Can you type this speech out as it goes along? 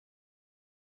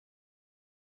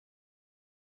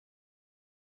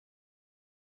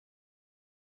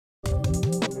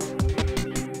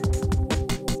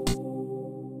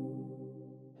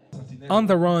On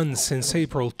the run since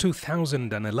April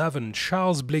 2011,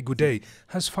 Charles Blé Goudé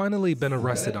has finally been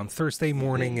arrested on Thursday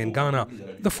morning in Ghana.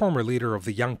 The former leader of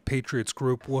the Young Patriots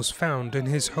group was found in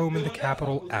his home in the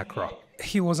capital, Accra.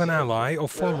 He was an ally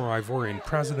of former Ivorian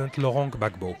President Laurent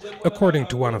Gbagbo. According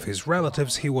to one of his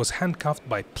relatives, he was handcuffed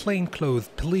by plainclothes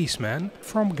policemen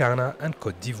from Ghana and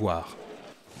Cote d'Ivoire.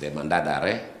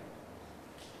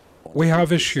 We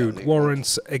have issued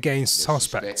warrants against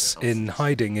suspects in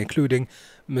hiding, including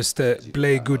Mr.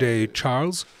 Blé Goudé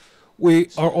Charles. We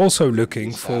are also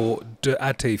looking for the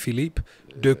Attey Philippe,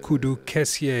 the Koudou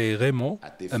Kessié Raymond,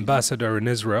 ambassador in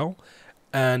Israel,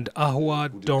 and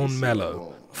Ahoua Don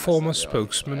Mello, former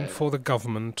spokesman for the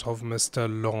government of Mr.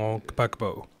 Laurent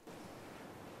Gbagbo.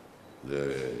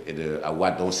 Et de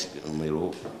Ahoua Don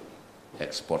Mello,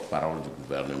 ex-porte-parole du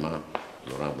gouvernement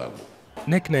Laurent Gbagbo.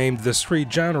 Nicknamed the Street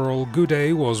General,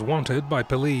 Goudé was wanted by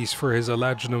police for his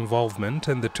alleged involvement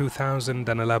in the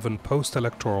 2011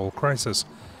 post-electoral crisis.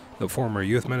 The former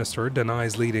youth minister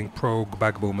denies leading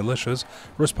pro-Gbagbo militias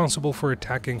responsible for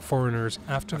attacking foreigners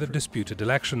after the disputed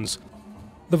elections.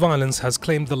 The violence has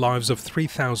claimed the lives of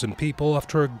 3,000 people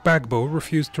after Gbagbo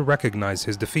refused to recognize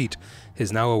his defeat. He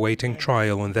is now awaiting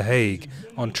trial in The Hague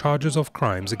on charges of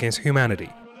crimes against humanity.